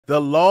The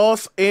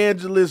Los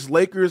Angeles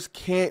Lakers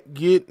can't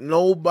get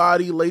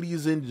nobody,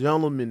 ladies and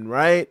gentlemen,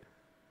 right?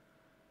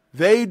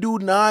 They do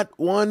not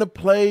want to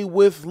play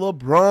with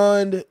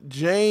LeBron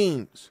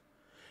James.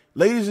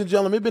 Ladies and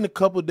gentlemen, it's been a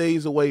couple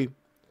days away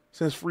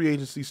since free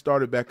agency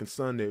started back on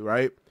Sunday,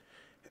 right?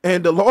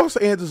 And the Los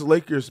Angeles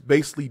Lakers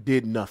basically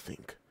did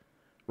nothing,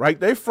 right?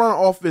 Their front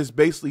office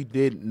basically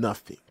did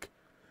nothing.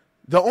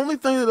 The only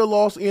thing that the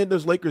Los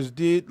Angeles Lakers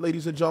did,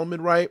 ladies and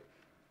gentlemen, right,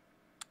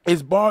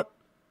 is bought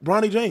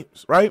Bronny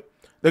James, right?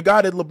 The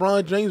guy that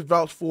LeBron James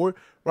vouched for,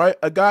 right?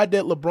 A guy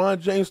that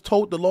LeBron James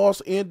told the Los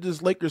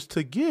Angeles Lakers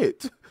to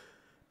get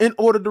in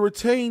order to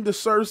retain the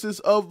services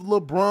of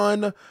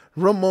LeBron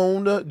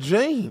Ramon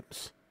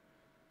James.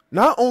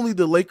 Not only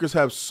the Lakers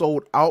have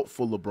sold out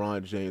for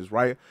LeBron James,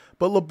 right?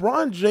 But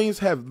LeBron James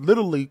have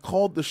literally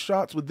called the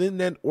shots within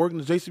that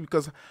organization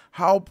because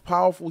how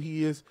powerful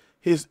he is,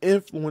 his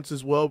influence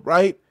as well,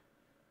 right?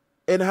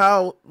 And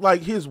how,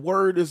 like, his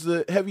word is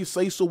a heavy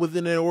say-so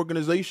within that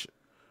organization,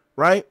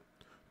 right?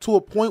 To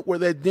a point where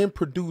that then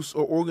produce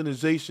an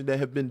organization that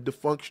have been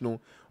dysfunctional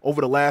over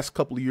the last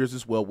couple of years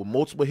as well, where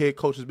multiple head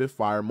coaches have been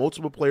fired,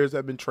 multiple players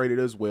have been traded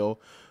as well.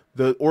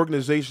 The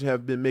organization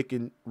have been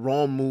making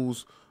wrong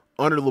moves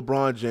under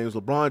LeBron James.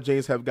 LeBron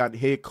James have gotten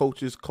head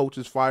coaches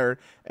fired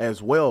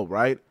as well,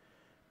 right?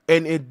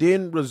 And it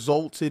then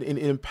resulted and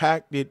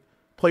impacted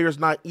players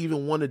not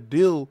even want to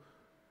deal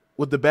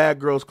with the Bad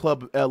Girls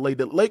Club of LA.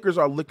 The Lakers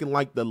are looking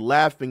like the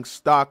laughing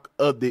stock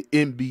of the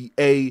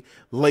NBA,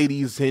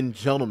 ladies and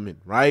gentlemen,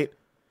 right?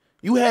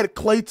 You had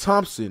Klay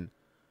Thompson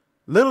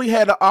literally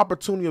had the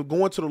opportunity of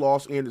going to the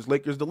Los Angeles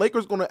Lakers. The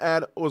Lakers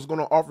was going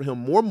to offer him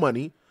more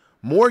money,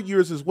 more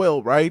years as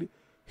well, right?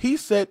 He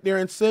sat there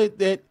and said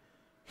that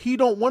he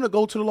don't want to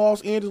go to the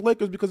Los Angeles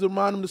Lakers because it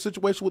reminded him of the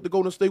situation with the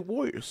Golden State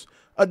Warriors,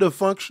 a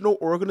dysfunctional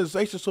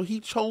organization. So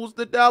he chose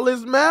the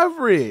Dallas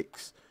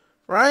Mavericks,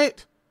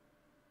 right?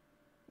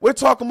 We're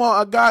talking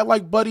about a guy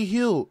like Buddy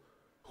Hield,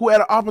 who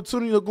had an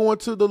opportunity to go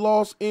into the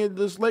Los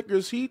Angeles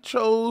Lakers. He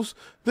chose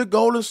the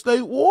Golden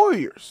State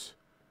Warriors.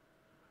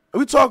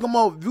 We're talking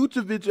about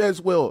Vucevic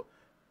as well.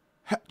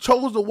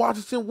 Chose the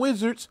Washington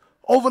Wizards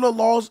over the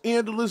Los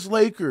Angeles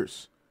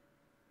Lakers.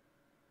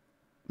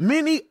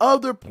 Many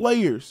other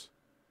players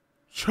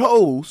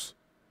chose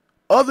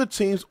other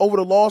teams over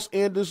the Los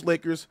Angeles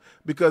Lakers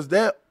because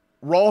that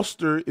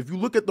roster, if you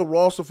look at the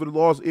roster for the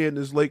Los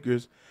Angeles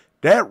Lakers,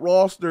 that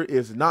roster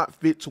is not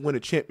fit to win a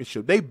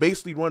championship. They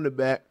basically run it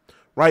back,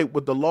 right,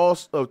 with the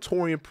loss of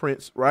Taurean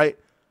Prince, right?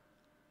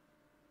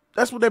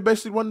 That's what they're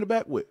basically running it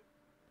back with.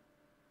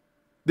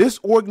 This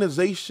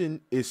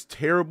organization is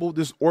terrible.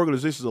 This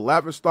organization is a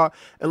laughing stock.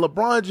 And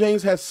LeBron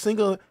James has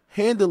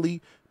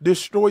single-handedly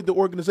destroyed the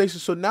organization.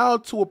 So now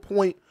to a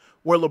point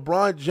where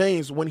LeBron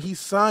James, when he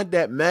signed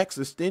that max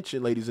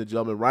extension, ladies and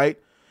gentlemen, right,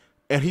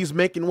 and he's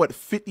making, what,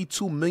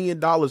 $52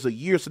 million a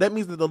year. So that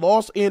means that the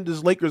Los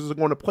Angeles Lakers are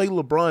going to play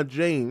LeBron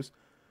James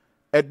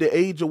at the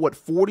age of, what,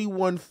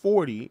 41,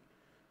 40,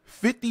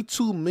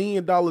 $52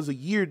 million a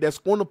year. That's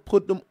going to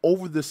put them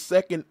over the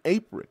second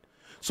apron.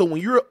 So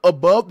when you're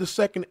above the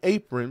second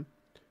apron,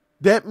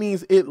 that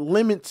means it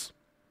limits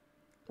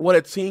what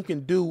a team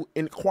can do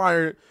and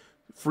acquire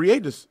free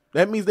agents.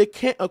 That means they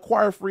can't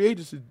acquire free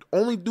agents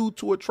only due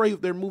to a trade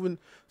if they're moving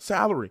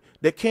salary.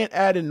 They can't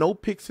add in no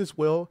picks as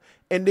well,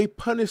 and they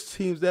punish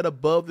teams that are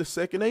above the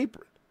second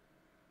apron.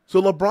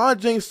 So LeBron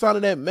James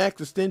signing that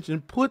max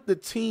extension put the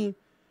team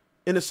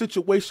in a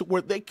situation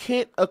where they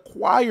can't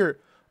acquire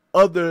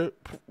other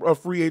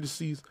free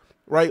agencies,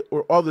 right,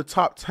 or other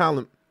top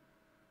talent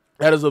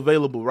that is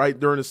available, right,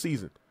 during the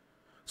season.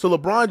 So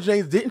LeBron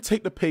James didn't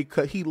take the pay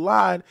cut. He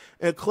lied,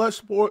 and Clutch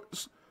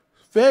Sports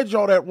fed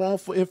y'all that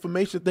wrongful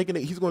information thinking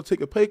that he's going to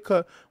take a pay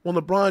cut when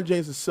LeBron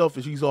James is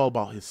selfish. He's all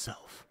about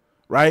himself,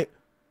 right?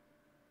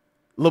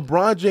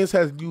 LeBron James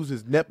has used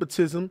his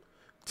nepotism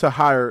to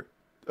hire,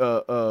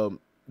 to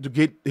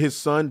get his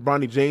son,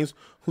 Bronny James,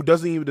 who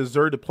doesn't even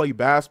deserve to play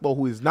basketball,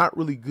 who is not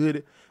really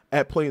good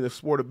at playing the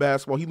sport of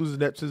basketball. He loses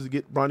nepotism to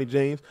get Bronny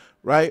James,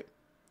 right?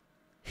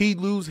 He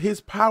loses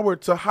his power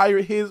to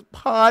hire his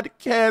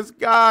podcast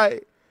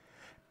guy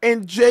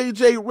and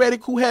JJ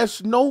Redick, who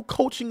has no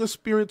coaching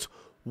experience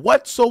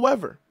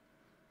whatsoever.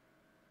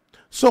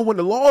 So when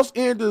the Los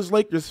Angeles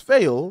Lakers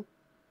fail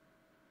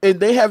and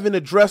they haven't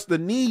addressed the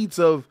needs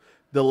of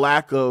the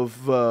lack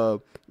of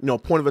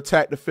point of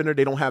attack defender,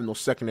 they don't have no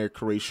secondary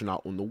creation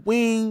out on the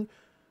wing.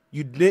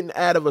 You didn't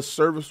add of a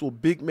serviceable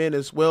big man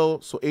as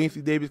well, so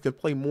Anthony Davis can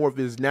play more of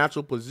his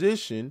natural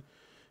position.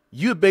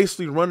 You're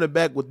basically running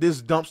back with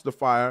this dumpster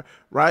fire,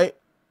 right?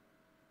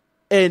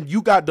 And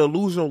you got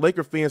delusional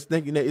Laker fans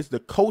thinking that it's the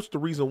coach the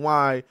reason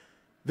why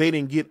they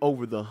didn't get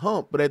over the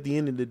hump. But at the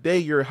end of the day,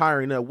 you're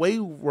hiring a way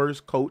worse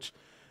coach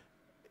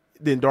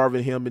than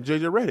Darvin Ham and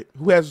JJ Redick,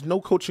 who has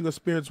no coaching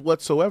experience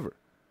whatsoever.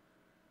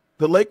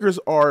 The Lakers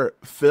are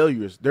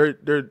failures.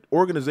 Their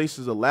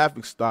organization is a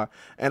laughingstock,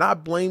 and I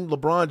blame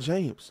LeBron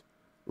James.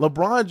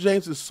 LeBron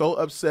James is so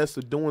obsessed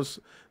with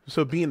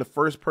being the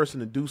first person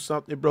to do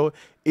something, bro.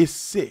 It's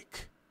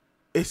sick.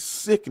 It's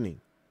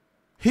sickening.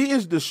 He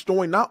is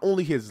destroying not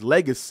only his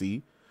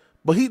legacy,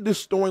 But he's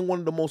destroying one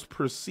of the most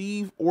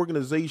perceived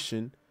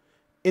organization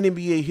in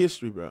NBA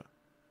history, bro.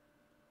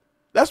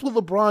 That's what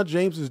LeBron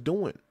James is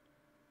doing.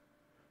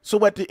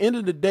 So at the end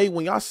of the day,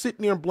 when y'all sit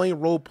there and blame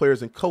role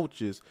players and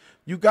coaches,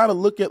 you got to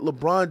look at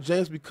LeBron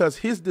James because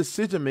his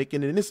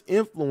decision-making and his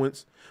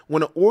influence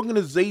when an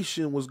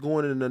organization was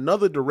going in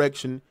another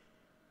direction,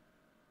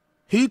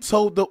 he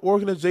told the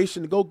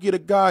organization to go get a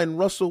guy in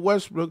Russell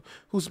Westbrook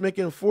who's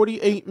making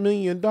 $48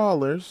 million,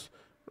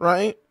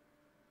 right?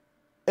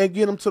 And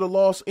get him to the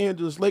Los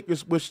Angeles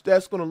Lakers, which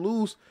that's going to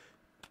lose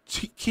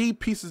key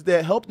pieces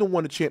that helped them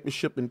win the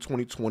championship in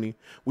 2020.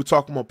 We're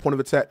talking about point of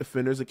attack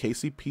defenders and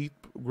KCP,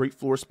 great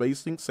floor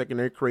spacing,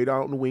 secondary creator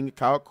out on the wing,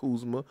 Kyle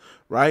Kuzma,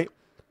 right?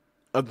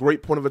 A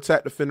great point of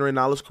attack defender in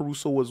Alex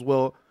Caruso as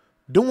well.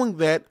 Doing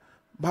that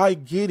by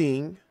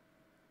getting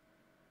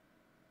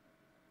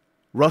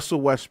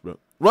Russell Westbrook.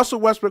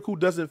 Russell Westbrook, who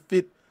doesn't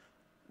fit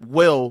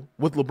well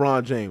with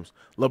LeBron James.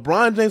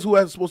 LeBron James, who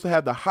is supposed to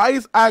have the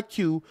highest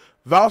IQ,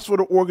 vouched for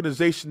the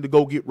organization to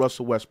go get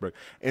Russell Westbrook.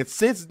 And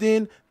since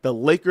then, the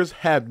Lakers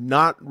have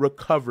not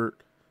recovered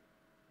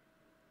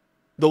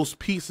those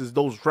pieces,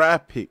 those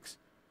draft picks,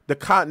 the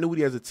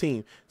continuity as a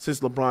team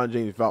since LeBron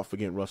James vouched for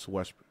getting Russell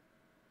Westbrook.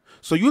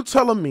 So you're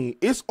telling me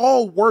it's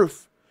all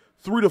worth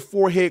 3 to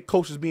 4 head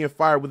coaches being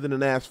fired within the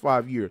last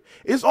 5 years.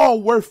 It's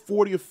all worth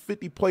 40 or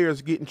 50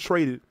 players getting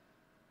traded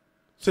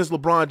since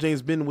LeBron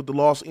James been with the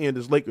Los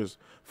Angeles Lakers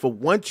for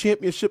one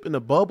championship in the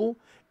bubble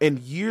and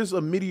years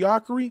of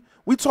mediocrity.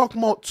 We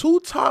talking about 2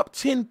 top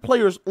 10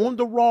 players on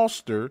the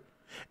roster,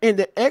 and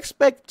the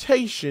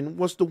expectation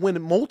was to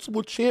win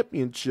multiple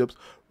championships,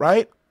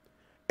 right?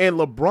 And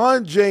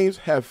LeBron James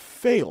have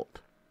failed.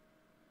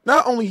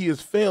 Not only he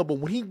has failed, but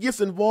when he gets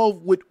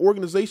involved with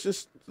organization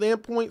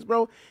standpoints,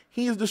 bro,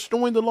 he is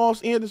destroying the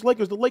Los Angeles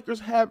Lakers. The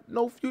Lakers have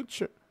no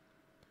future.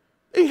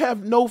 They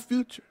have no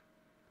future.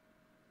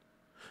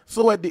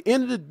 So at the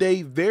end of the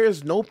day, there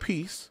is no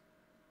peace.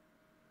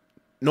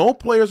 No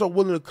players are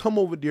willing to come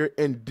over there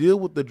and deal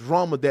with the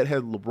drama that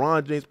has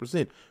LeBron James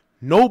present.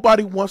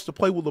 Nobody wants to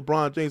play with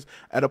LeBron James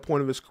at a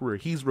point of his career.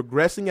 He's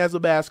regressing as a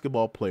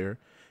basketball player.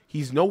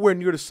 He's nowhere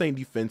near the same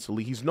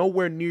defensively. He's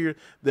nowhere near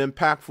the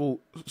impactful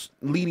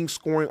leading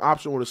scoring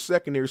option or the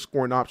secondary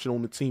scoring option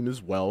on the team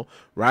as well,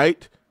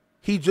 right?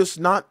 He's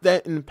just not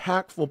that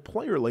impactful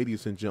player,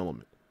 ladies and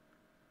gentlemen.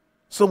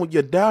 So when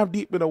you dive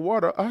deep in the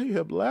water, I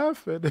am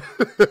laughing.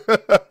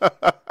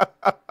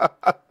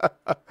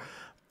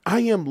 I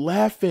am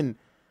laughing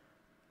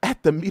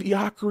at the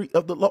mediocrity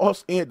of the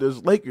Los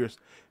Angeles Lakers.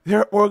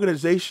 Their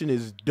organization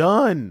is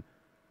done.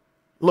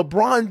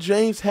 LeBron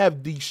James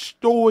have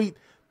destroyed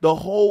the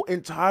whole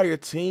entire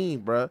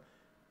team, bruh.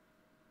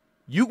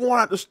 You're going to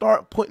have to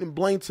start putting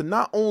blame to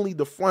not only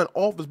the front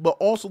office, but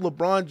also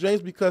LeBron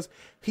James, because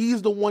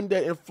he's the one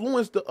that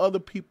influenced the other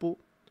people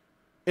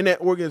in that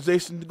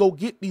organization to go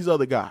get these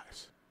other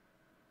guys.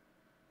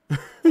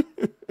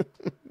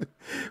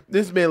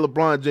 This man,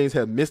 LeBron James,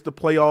 has missed the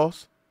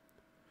playoffs.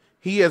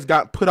 He has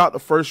got put out the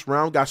first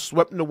round, got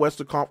swept in the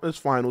Western Conference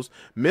Finals,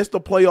 missed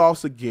the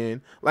playoffs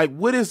again. Like,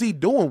 what is he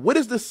doing? What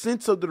is the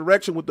sense of the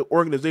direction what the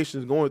organization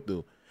is going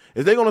through?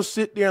 Is they going to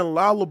sit there and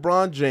allow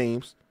LeBron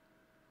James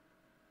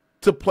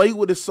to play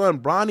with his son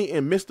Bronny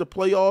and miss the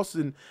playoffs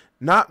and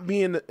not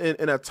be in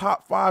a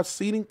top 5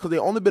 seeding because they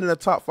only been in a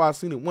top 5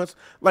 seeding once?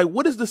 Like,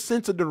 what is the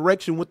sense of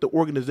direction what the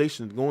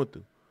organization is going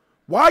through?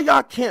 Why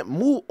y'all can't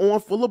move on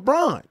for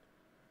LeBron?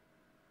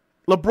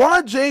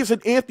 LeBron James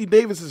and Anthony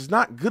Davis is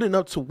not good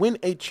enough to win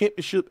a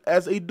championship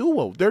as a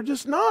duo. They're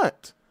just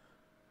not.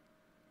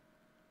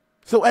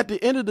 So at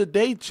the end of the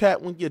day,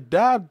 chat, when you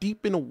dive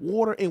deep in the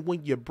water and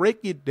when you break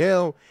it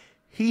down,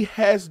 he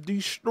has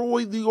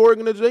destroyed the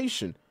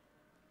organization.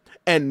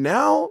 And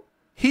now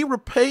he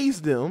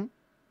repays them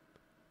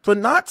for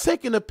not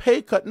taking a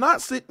pay cut,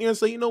 not sitting there and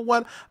saying, you know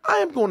what, I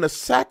am going to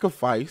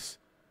sacrifice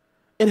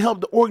and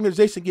help the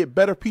organization get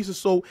better pieces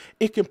so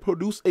it can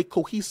produce a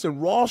cohesive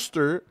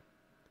roster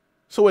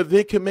so if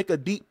they can make a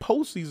deep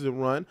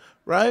postseason run,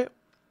 right?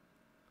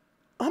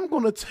 I'm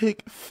going to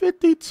take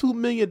 $52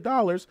 million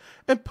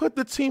and put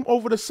the team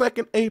over the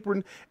second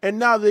apron, and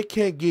now they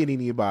can't get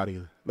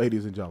anybody,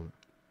 ladies and gentlemen.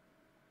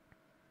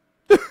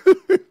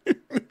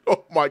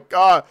 Oh, my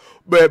God.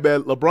 Man,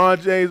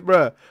 LeBron James,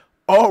 bruh,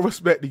 all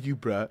respect to you,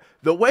 bruh.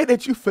 The way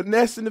that you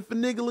finessing and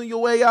finagling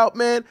your way out,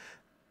 man,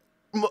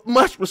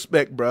 much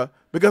respect, bruh.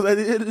 Because at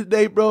the end of the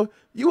day, bro,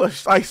 you a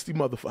shiesty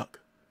motherfucker.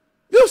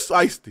 You're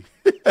shiesty.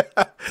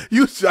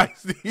 You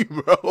shiesty,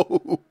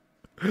 bro.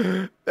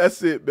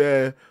 That's it,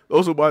 man.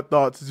 Those are my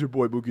thoughts. It's your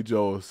boy, Mookie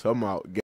Jones. I'm out.